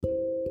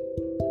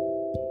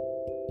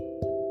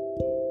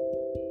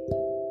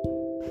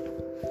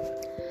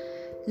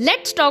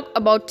Let's talk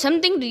about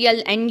something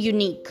real and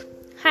unique.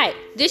 Hi,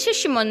 this is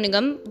Sheemon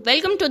Nigam.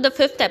 Welcome to the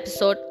 5th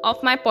episode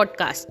of my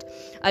podcast.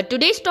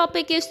 Today's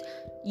topic is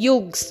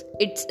Yugs,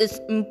 its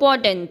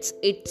importance,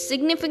 its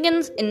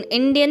significance in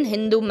Indian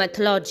Hindu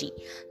mythology,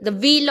 the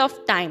Wheel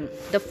of Time,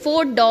 the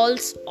 4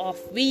 dolls of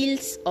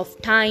Wheels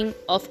of Time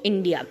of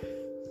India.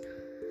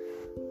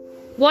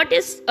 What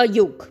is a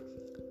Yug?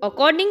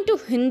 According to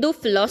Hindu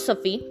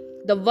philosophy,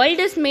 the world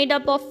is made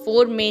up of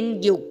 4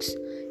 main yugs,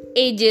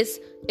 ages,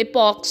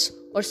 epochs,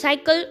 or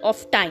cycle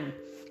of time,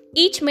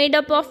 each made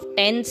up of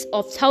tens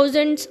of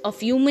thousands of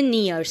human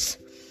years.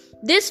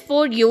 These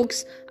 4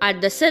 yugs are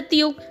the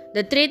Satyug,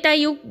 the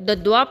Tretayug, the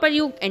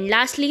Dwaparyug, and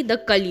lastly the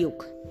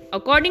Kaliyug.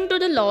 According to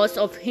the laws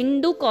of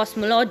Hindu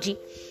cosmology,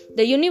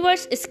 the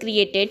universe is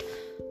created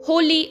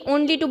wholly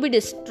only to be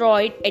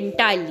destroyed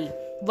entirely,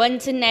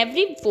 once in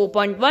every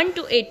 4.1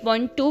 to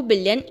 8.2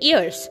 billion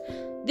years.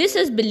 This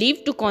is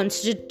believed to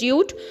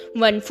constitute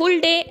one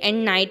full day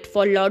and night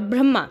for Lord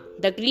Brahma,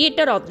 the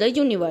creator of the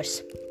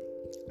universe.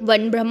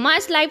 One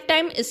Brahma's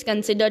lifetime is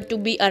considered to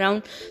be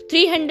around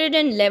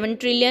 311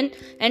 trillion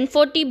and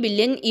 40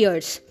 billion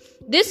years.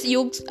 These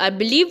yugs are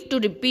believed to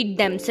repeat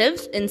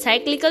themselves in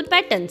cyclical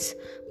patterns,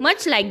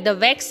 much like the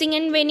waxing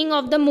and waning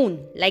of the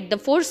moon, like the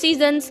 4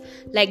 seasons,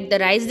 like the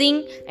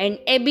rising and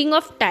ebbing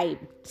of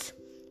tides.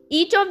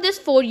 Each of these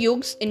 4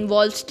 yugs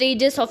involves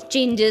stages of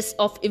changes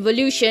of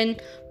evolution,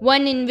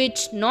 one in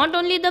which not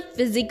only the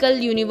physical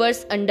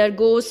universe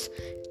undergoes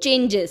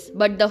changes,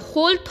 but the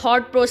whole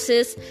thought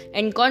process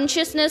and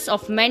consciousness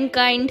of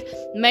mankind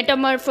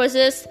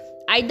metamorphoses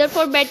either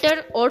for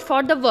better or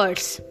for the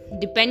worse,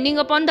 depending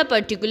upon the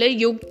particular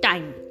yug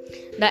time.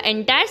 The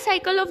entire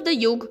cycle of the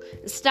yug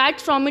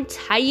starts from its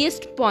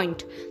highest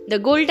point, the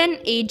golden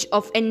age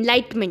of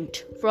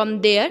enlightenment.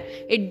 From there,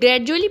 it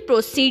gradually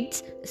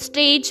proceeds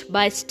stage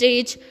by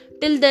stage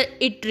till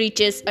it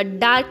reaches a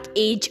dark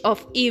age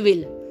of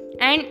evil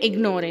and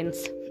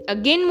ignorance.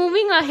 Again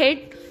moving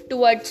ahead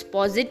towards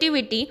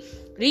positivity,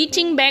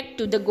 reaching back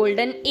to the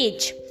golden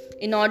age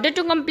in order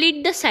to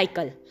complete the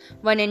cycle.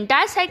 One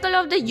entire cycle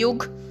of the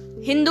yug,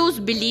 Hindus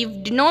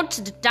believe, denotes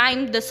the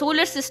time the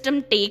solar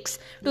system takes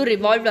to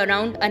revolve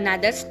around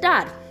another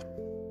star.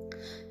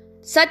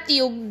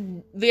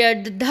 Satyug, where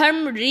the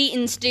dharma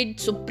reinstated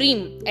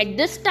supreme at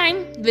this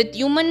time, with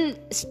human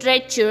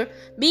stature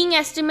being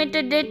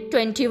estimated at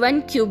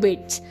 21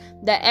 cubits.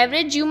 The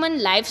average human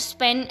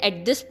lifespan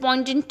at this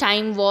point in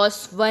time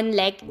was 1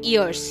 lakh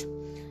years.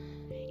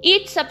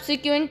 Each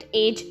subsequent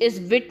age is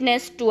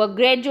witness to a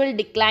gradual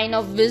decline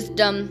of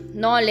wisdom,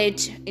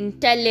 knowledge,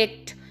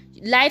 intellect,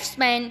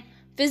 lifespan,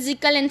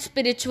 physical and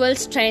spiritual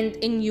strength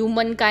in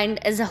humankind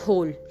as a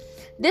whole.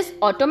 This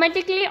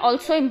automatically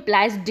also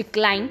implies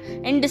decline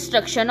and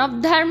destruction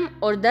of dharma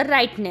or the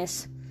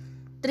rightness.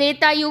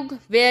 Tretayug,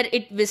 where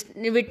it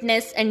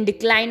witnessed and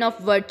decline of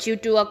virtue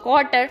to a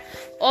quarter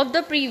of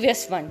the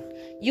previous one.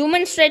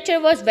 Human stature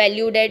was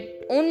valued at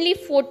only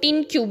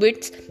 14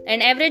 cubits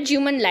and average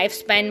human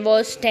lifespan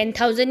was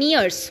 10,000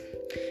 years.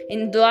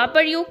 In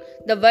Dwaparyug,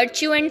 the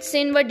virtue and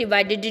sin were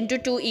divided into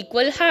 2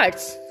 equal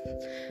halves.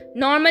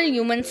 Normal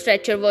human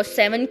stature was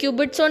 7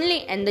 cubits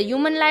only and the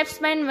human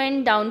lifespan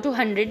went down to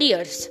 100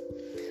 years.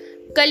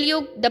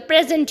 Kaliyug, the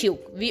present yug,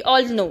 we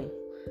all know,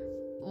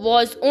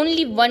 was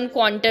only 1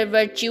 quarter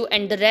virtue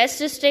and the rest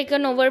is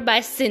taken over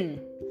by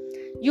sin.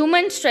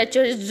 Human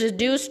stature is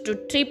reduced to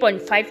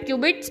 3.5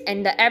 cubits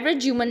and the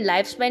average human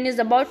lifespan is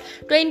about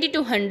 20 to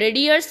 100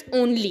 years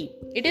only.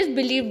 It is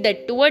believed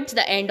that towards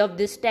the end of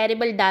this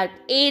terrible dark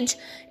age,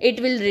 it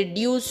will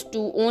reduce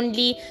to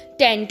only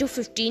 10 to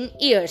 15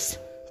 years.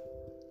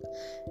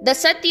 The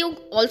Satyug,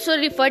 also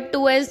referred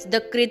to as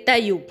the Krita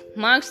Yug,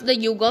 marks the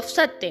Yug of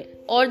Satya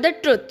or the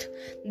truth.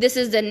 This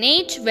is the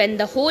age when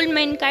the whole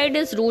mankind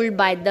is ruled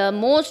by the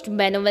most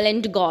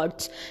benevolent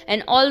gods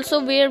and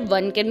also where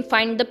one can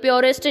find the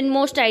purest and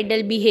most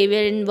ideal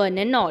behavior in one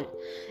and all.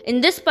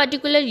 In this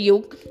particular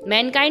Yug,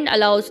 mankind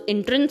allows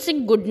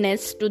intrinsic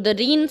goodness to the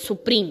reign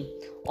supreme,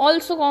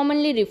 also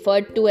commonly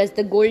referred to as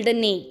the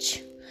golden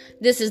age.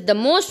 This is the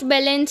most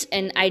balanced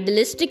and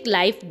idealistic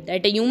life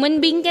that a human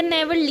being can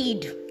ever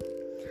lead.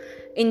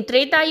 In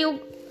Tretayug,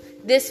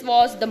 this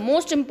was the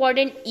most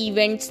important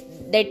events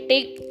that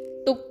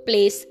took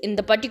place in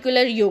the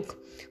particular yug,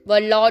 were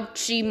Lord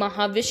Shri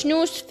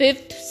Mahavishnu's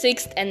 5th,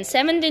 6th and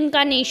 7th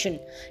incarnation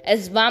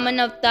as Vaman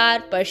Avatar,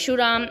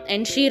 Parshuram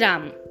and Shri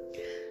Ram,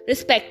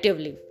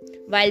 respectively.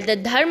 While the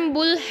Dharma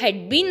bull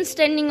had been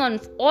standing on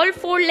all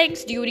 4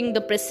 legs during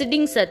the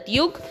preceding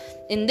Satyug,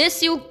 in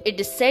this yug it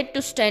is said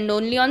to stand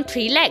only on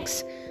 3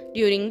 legs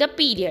during the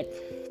period.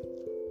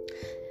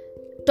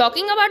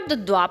 Talking about the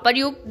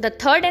Dwaparyug, the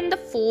 3rd and the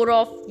 4th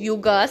of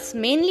Yugas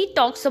mainly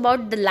talks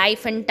about the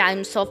life and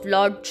times of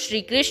Lord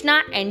Shri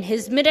Krishna and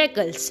his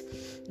miracles,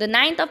 the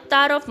 9th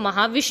avatar of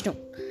Mahavishnu.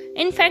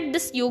 In fact,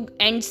 this yug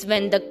ends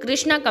when the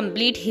Krishna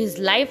completes his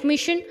life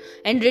mission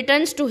and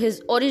returns to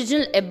his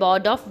original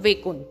abode of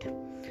Vaikuntha.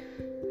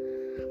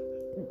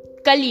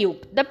 Kaliyug,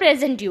 the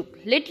present Yug,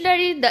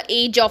 literally the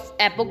age of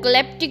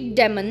apocalyptic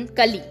demon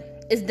Kali,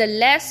 is the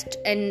last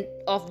and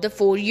of the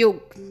 4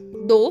 Yug.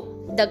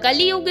 Though the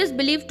Kali Yuga is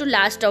believed to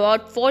last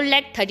about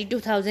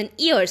 432,000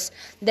 years,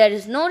 there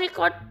is no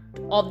record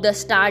of the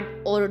start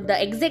or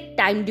the exact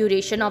time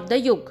duration of the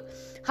Yug.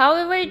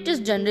 However, it is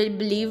generally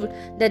believed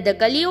that the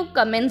Kali Yuga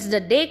commenced the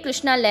day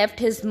Krishna left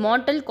his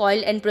mortal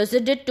coil and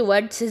proceeded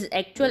towards his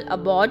actual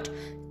abode,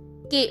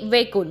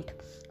 Vaikunt.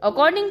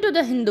 According to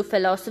the Hindu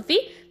philosophy,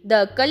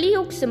 the Kali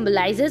Yuga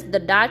symbolizes the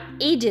dark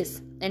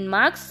ages and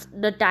marks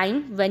the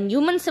time when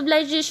human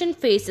civilization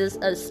faces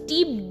a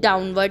steep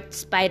downward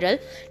spiral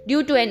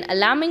due to an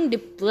alarming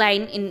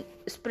decline in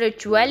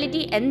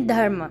spirituality and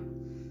dharma.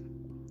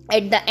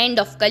 At the end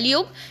of Kali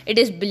Yuga, it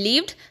is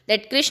believed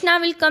that Krishna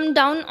will come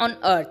down on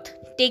earth,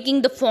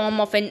 taking the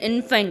form of an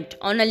infant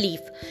on a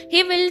leaf.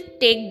 He will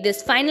take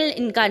this final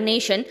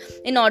incarnation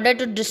in order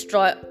to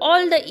destroy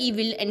all the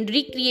evil and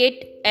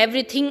recreate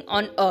everything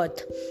on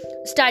earth,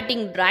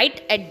 starting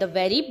right at the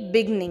very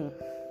beginning.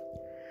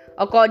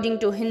 According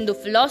to Hindu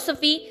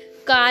philosophy,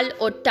 Kal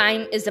or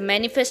time is a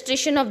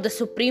manifestation of the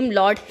Supreme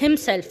Lord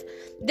himself.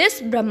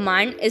 This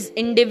Brahman is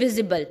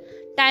indivisible,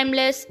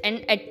 timeless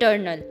and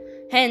eternal.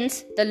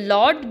 Hence, the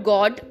Lord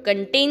God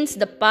contains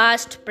the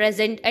past,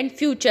 present and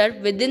future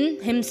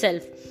within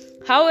himself.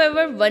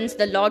 However, once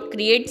the Lord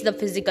creates the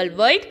physical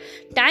world,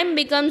 time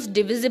becomes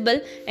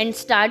divisible and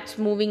starts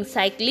moving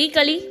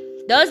cyclically,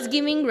 thus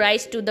giving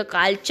rise to the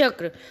Kal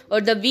Chakra or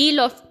the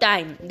wheel of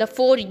time, the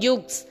 4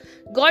 Yugs.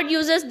 God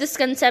uses this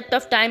concept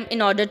of time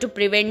in order to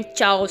prevent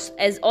chaos,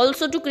 as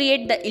also to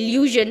create the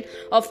illusion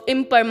of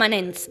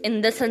impermanence in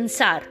the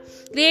sansar,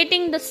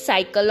 creating the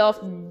cycle of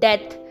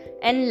death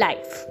and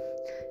life.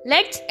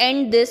 Let's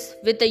end this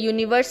with a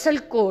universal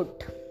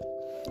quote.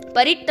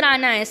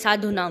 Paritranaaya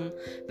sadhunam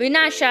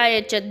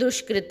vinashaya cha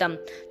dushkritam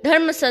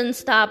dharma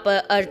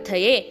sanstapa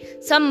arthaye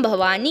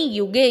sambhavani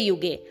yuge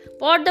yuge.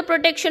 For the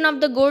protection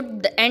of the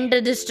good and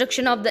the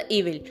destruction of the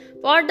evil,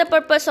 for the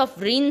purpose of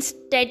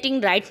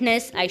reinstating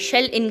rightness, I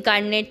shall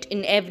incarnate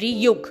in every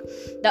yug.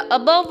 The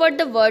above were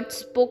the words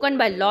spoken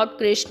by Lord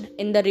Krishna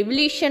in the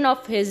revelation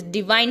of his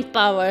divine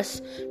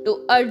powers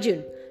to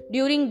Arjun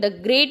during the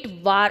great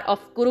war of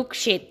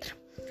Kurukshetra.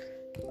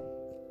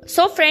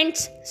 So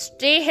friends,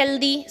 stay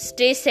healthy,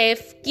 stay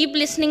safe, keep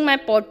listening my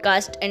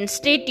podcast and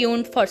stay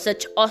tuned for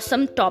such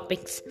awesome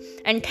topics.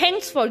 And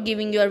thanks for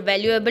giving your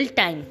valuable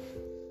time.